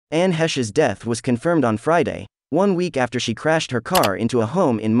Anne Heche's death was confirmed on Friday, 1 week after she crashed her car into a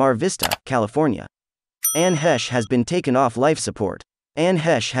home in Mar Vista, California. Anne Heche has been taken off life support. Anne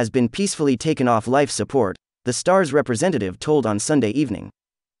Heche has been peacefully taken off life support, the star's representative told on Sunday evening.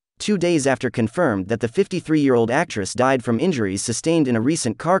 2 days after confirmed that the 53-year-old actress died from injuries sustained in a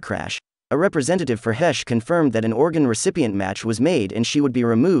recent car crash, a representative for Heche confirmed that an organ recipient match was made and she would be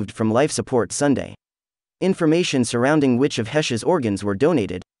removed from life support Sunday. Information surrounding which of Heche's organs were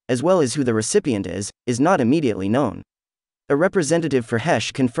donated, as well as who the recipient is not immediately known. A representative for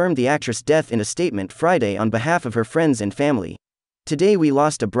Heche confirmed the actress' death in a statement Friday on behalf of her friends and family. "Today we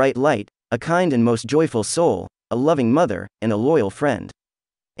lost a bright light, a kind and most joyful soul, a loving mother, and a loyal friend.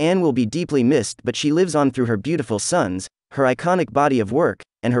 Anne will be deeply missed, but she lives on through her beautiful sons, her iconic body of work,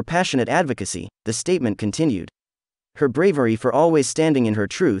 and her passionate advocacy," the statement continued. "Her bravery for always standing in her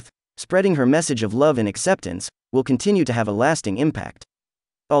truth, spreading her message of love and acceptance, will continue to have a lasting impact."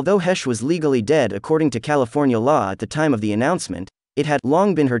 Although Heche was legally dead according to California law at the time of the announcement, it had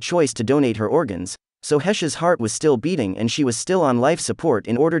long been her choice to donate her organs, so Heche's heart was still beating and she was still on life support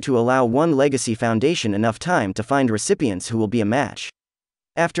in order to allow One Legacy Foundation enough time to find recipients who will be a match.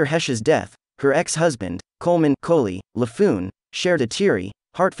 After Heche's death, her ex-husband, Coleman Coley LaFoon, shared a teary,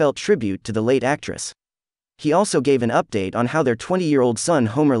 heartfelt tribute to the late actress. He also gave an update on how their 20-year-old son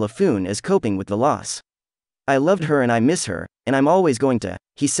Homer LaFoon is coping with the loss. "I loved her and I miss her, and I'm always going to,"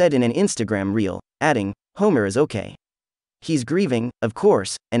 he said in an Instagram reel, adding, "Homer is okay. He's grieving, of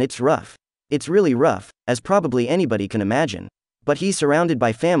course, and it's rough. It's really rough, as probably anybody can imagine. But he's surrounded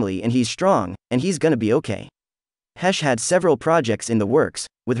by family and he's strong, and he's gonna be okay." Heche had several projects in the works,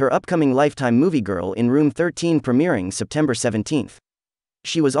 with her upcoming Lifetime movie Girl in Room 13 premiering September 17.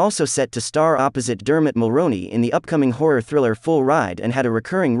 She was also set to star opposite Dermot Mulroney in the upcoming horror thriller Full Ride and had a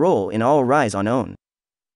recurring role in All Rise on Own.